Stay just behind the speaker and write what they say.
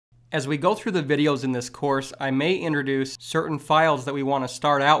As we go through the videos in this course, I may introduce certain files that we want to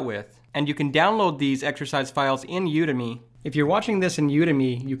start out with, and you can download these exercise files in Udemy. If you're watching this in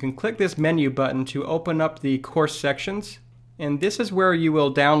Udemy, you can click this menu button to open up the course sections, and this is where you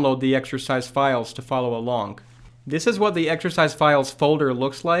will download the exercise files to follow along. This is what the exercise files folder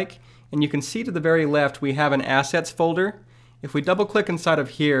looks like, and you can see to the very left we have an assets folder. If we double click inside of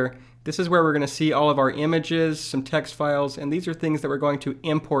here, this is where we're going to see all of our images, some text files, and these are things that we're going to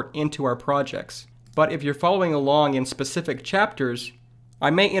import into our projects. But if you're following along in specific chapters, I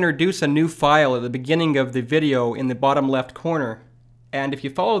may introduce a new file at the beginning of the video in the bottom left corner. And if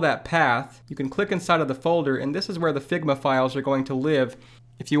you follow that path, you can click inside of the folder, and this is where the Figma files are going to live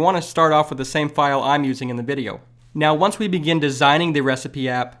if you want to start off with the same file I'm using in the video. Now, once we begin designing the recipe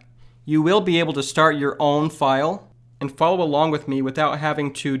app, you will be able to start your own file and follow along with me without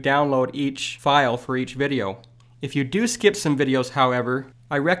having to download each file for each video. If you do skip some videos, however,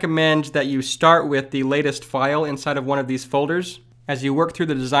 I recommend that you start with the latest file inside of one of these folders as you work through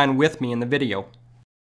the design with me in the video.